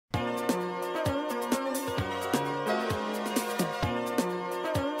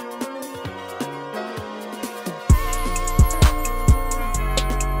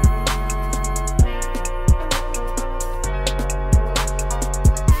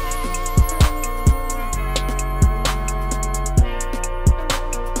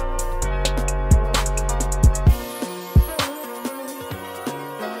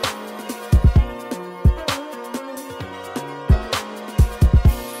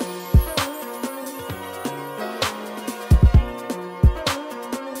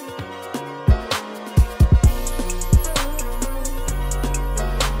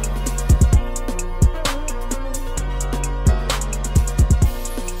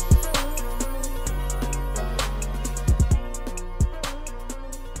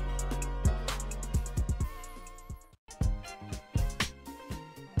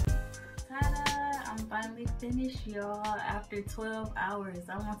y'all. After 12 hours,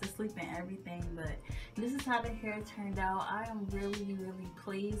 I want to sleep and everything, but this is how the hair turned out. I am really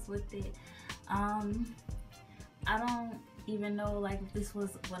pleased with it. I don't even know like if this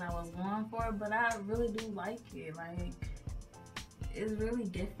was what I was going for, but I really do like it. Like, it's really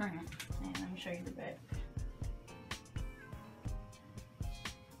different. And let me show you the back.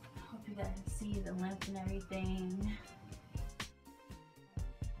 Hope you guys see the length and everything.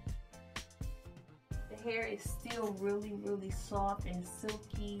 The hair is still really soft and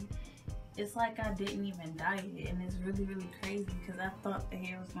silky. It's like I didn't even dye it, and it's really crazy because I thought the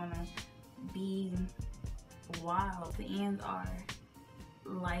hair was gonna be wild. The ends are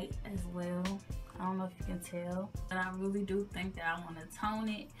light as well. I don't know if you can tell, but I really do think that I want to tone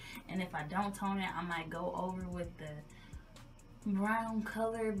it, and if I don't tone it, I might go over with the brown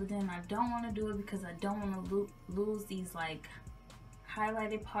color, but then I don't want to do it because I don't want to lose these like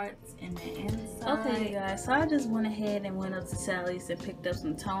highlighted parts in the inside. Okay, you guys, so I just went ahead and went up to Sally's and picked up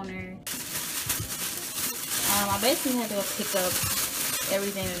some toner. I basically had to go pick up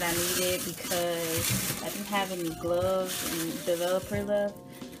everything that I needed because I didn't have any gloves and developer left.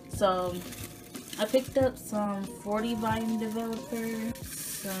 So I picked up some 40 volume developer,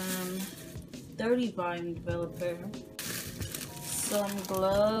 some 30 volume developer, some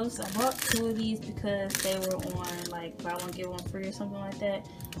gloves. I bought 2 of these because they were on like buy one get one free or something like that,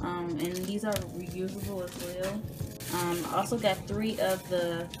 and these are reusable as well. I also got 3 of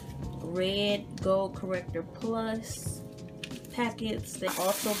the red gold corrector plus packets. They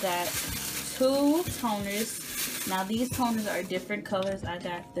also got 2 toners. Now these toners are different colors. I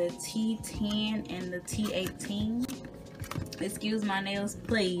got the T10 and the T18. Excuse my nails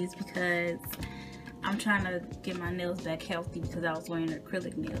please, because I'm trying to get my nails back healthy because I was wearing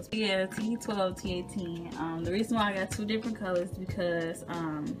acrylic nails. Yeah, T12, T18. The reason why I got 2 different colors because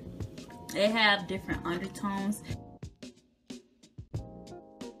they have different undertones.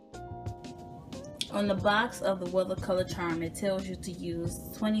 On the box of the Weather Color Charm, it tells you to use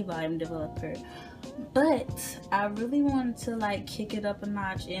 20 volume developer, but I really wanted to like kick it up a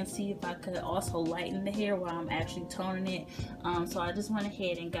notch and see if I could also lighten the hair while I'm actually toning it. So I just went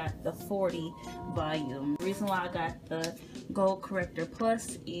ahead and got the 40 volume. The reason why I got the Gold Corrector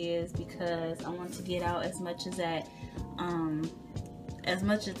Plus is because I want to get out as much as that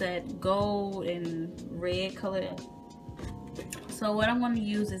gold and red color. So what I'm going to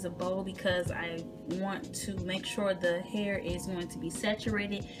use is a bowl because I want to make sure the hair is going to be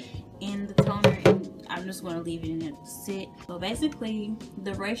saturated in the toner, and I'm just going to leave it in there to sit. So basically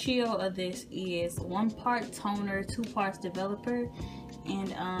the ratio of this is 1 part toner, 2 parts developer,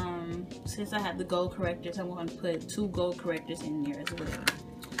 and since I have the gold correctors, I'm going to put 2 gold correctors in there as well.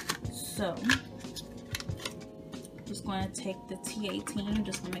 So just going to take the T18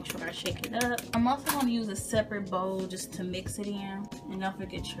 just to make sure I shake it up. I'm also going to use a separate bowl just to mix it in, and don't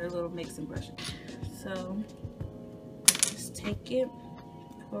forget your little mixing brush. So just take it,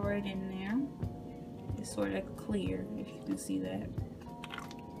 pour it in there. It's sort of clear, if you can see that.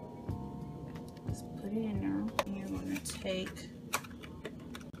 Just put it in there, and you're going to take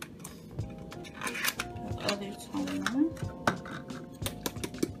the other toner.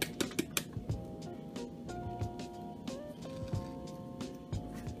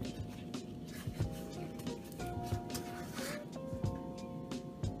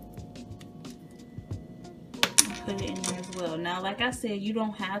 Put it in there as well. Now, like I said, you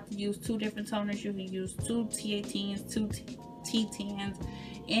don't have to use 2 different toners. You can use 2 T18s, 2 T10s,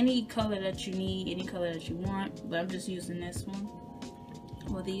 any color that you need, any color that you want. But I'm just using this one,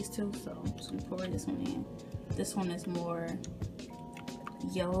 well, these 2. So I'm just gonna pour this one in. This one is more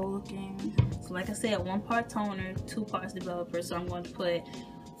yellow looking. So like I said, 1 part toner, 2 parts developer. So I'm going to put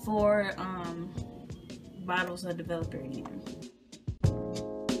 4 bottles of developer in here.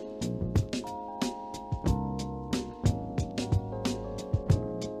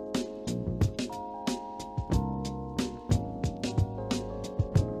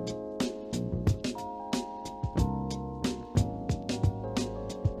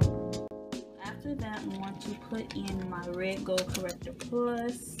 I want to put in my red gold corrector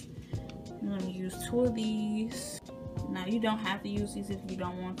plus. I'm going to use 2 of these. Now you don't have to use these if you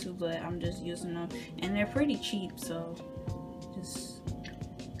don't want to, but I'm just using them, and they're pretty cheap, so just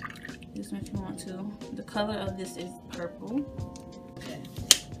use them if you want to. The color of this is purple. Okay,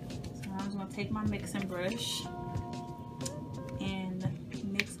 so I'm just going to take my mixing brush and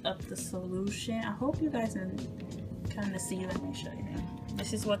mix up the solution. I hope you guys can kind of see. Let me show you.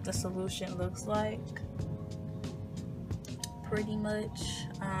 This is what the solution looks like, pretty much.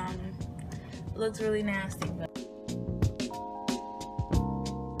 It looks really nasty, but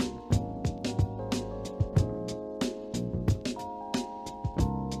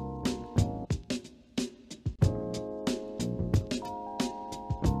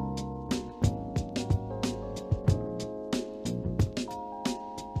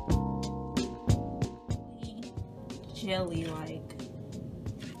jelly-like.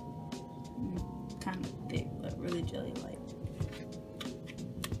 Kind of thick, but really jelly-like.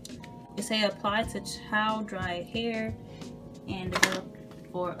 It say apply to towel dry hair and develop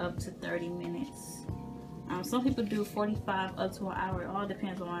for up to 30 minutes. Some people do 45 up to an hour. It all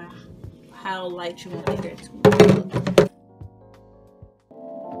depends on how light you want your hair to look.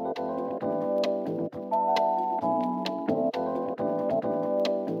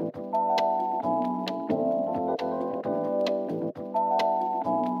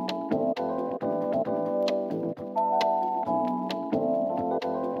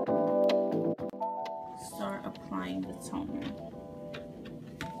 Start applying the toner.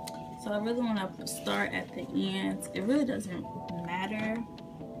 So I really want to start at the ends. It really doesn't matter. I'm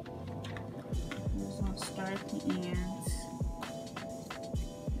just going to start at the ends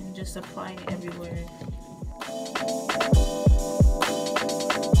and just apply it everywhere.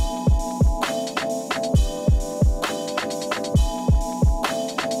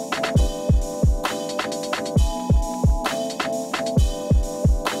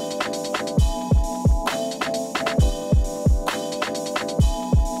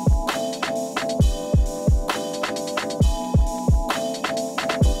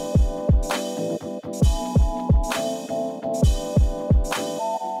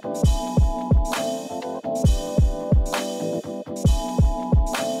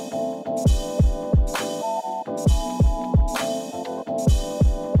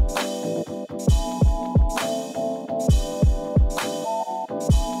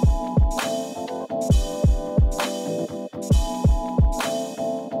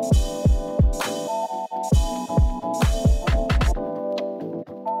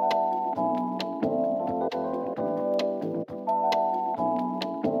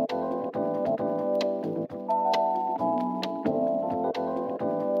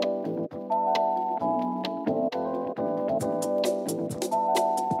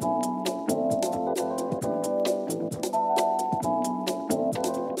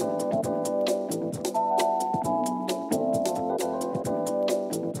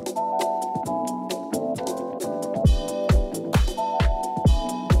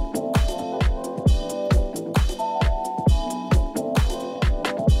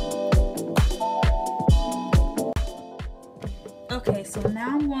 Okay, so now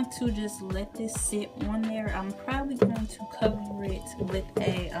I'm going to just let this sit on there. I'm probably going to cover it with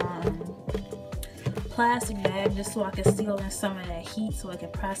a plastic bag just so I can seal in some of that heat so I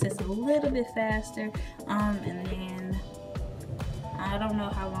can process it a little bit faster. And then I don't know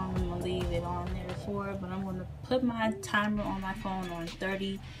how long I'm gonna leave it on there for, but I'm gonna put my timer on my phone on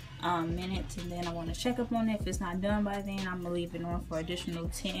 30 minutes, and then I want to check up on it. If it's not done by then, I'm gonna leave it on for additional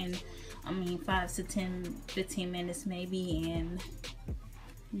 5 to 10, 15 minutes maybe, and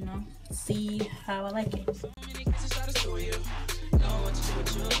you know, see how I like it.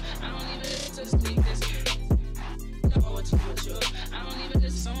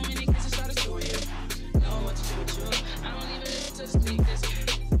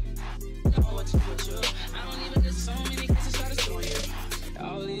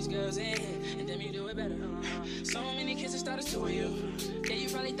 All these girls in here, and then you do it better. So many kisses started to you. Yeah, you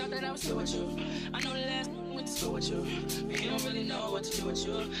probably thought that I was still with you. I know the last went to school with you. He don't really know what to do with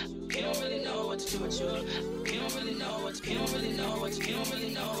you. He don't really know what to do with you. He don't really know what. He don't really know what. He don't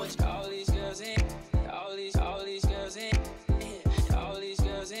really know what. All these girls in, all these girls in, all these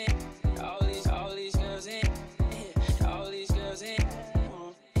girls in, all these girls in, all these girls in, all these girls in.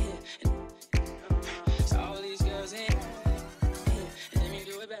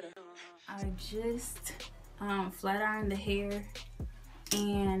 I just flat ironed the hair,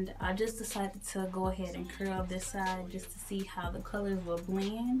 and I just decided to go ahead and curl this side just to see how the colors will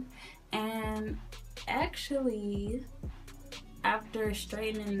blend. And actually, after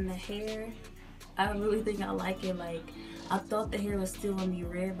straightening the hair, I really think I like it. Like, I thought the hair was still gonna be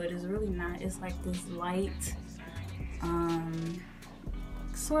red, but it's really not. It's like this light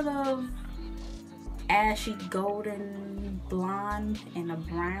sort of ashy golden blonde and a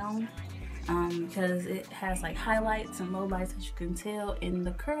brown, because it has like highlights and lowlights, as you can tell, in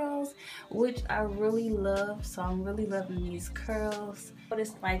the curls, which I really love. So I'm really loving these curls. But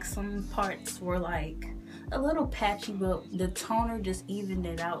it's like some parts were like a little patchy, but the toner just evened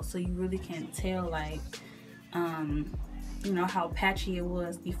it out, so you really can't tell like you know, how patchy it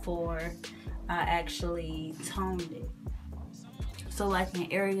was before I actually toned it. So like in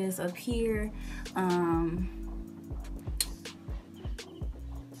areas up here, I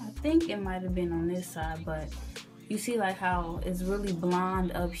think it might have been on this side, but you see like how it's really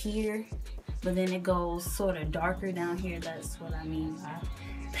blonde up here, but then it goes sort of darker down here. That's what I mean by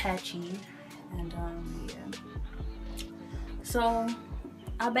patchy. And yeah, So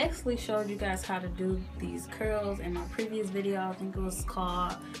I basically showed you guys how to do these curls in my previous video. I think it was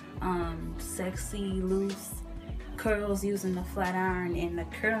called sexy loose curls using the flat iron and the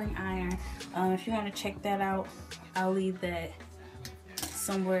curling iron. If you want to check that out, I'll leave that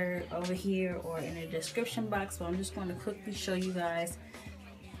somewhere over here or in the description box. But I'm just going to quickly show you guys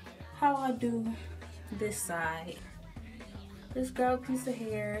how I do this side. Just grab a piece of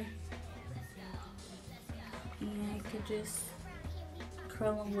hair and you could just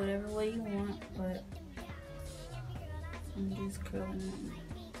curl them whatever way you want, but I'm just curling them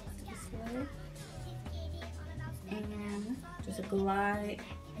this way and just glide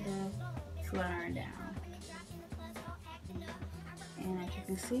the flat iron down. And as you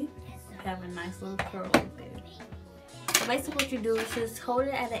can see, you have a nice little curl right there. So basically what you do is just hold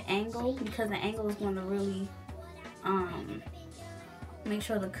it at an angle, because the angle is going to really make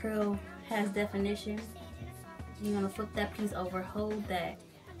sure the curl has definition. You're going to flip that piece over, hold that,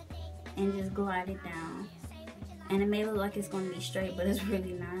 and just glide it down. And it may look like it's going to be straight, but it's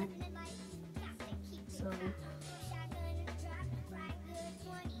really not. So,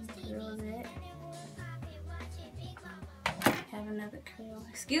 curl that. Have another curl.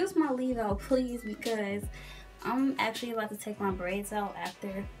 Excuse my leave out, please, because I'm actually about to take my braids out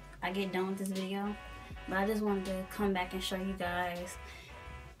after I get done with this video. But I just wanted to come back and show you guys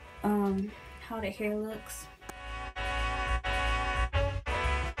how the hair looks.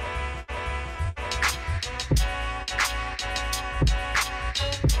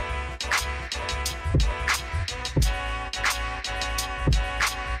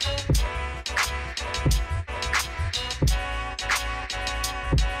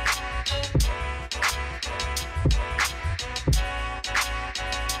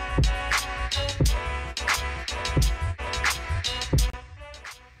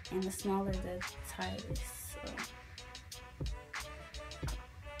 And the smaller the tightest.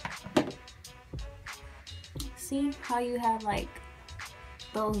 So. See how you have like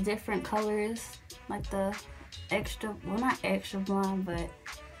those different colors, like the extra, well not extra blonde, but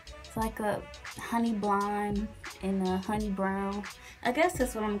it's like a honey blonde and a honey brown. I guess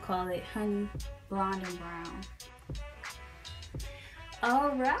that's what I'm gonna call it, honey blonde and brown.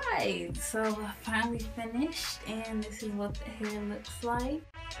 Alright, so I finally finished and this is what the hair looks like.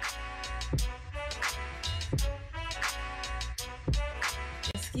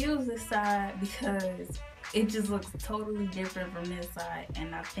 Excuse this side because it just looks totally different from this side,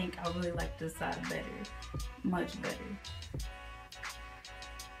 and I think I really like this side better, much better.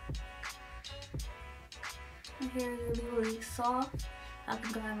 My hair is really soft. I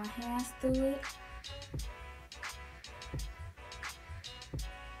can glide my hands through it.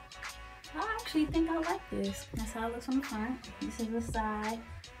 I actually think I like this. That's how it looks on the front. This is the side,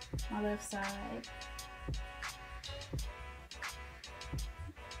 my left side.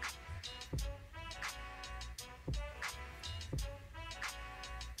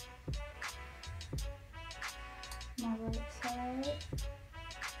 My right side.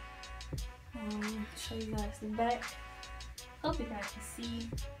 Show you guys the back. Hope you guys can see.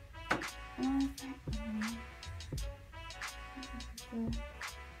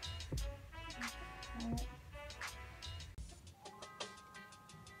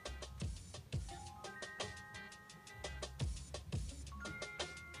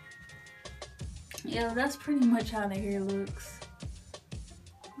 Yeah, that's pretty much how the hair looks.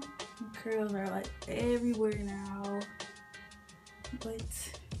 The curls are like everywhere now, but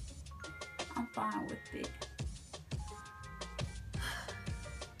I'm fine with it.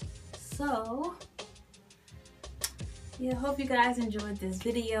 So, yeah, hope you guys enjoyed this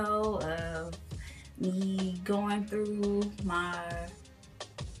video of me going through my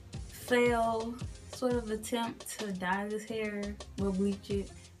fail sort of attempt to dye this hair or bleach it.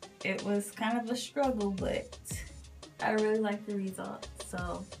 It was kind of a struggle, but I really like the result.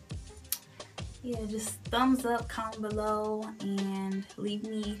 So yeah, just thumbs up, comment below, and leave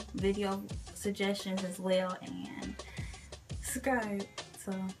me video suggestions as well, and subscribe.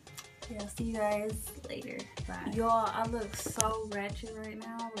 So yeah, see you guys later. Bye. Y'all, I look so ratchet right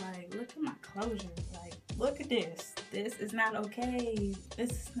now. Like, look at my closure. Like, look at this. This is not okay. This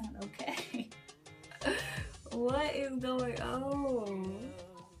is not okay. What is going on?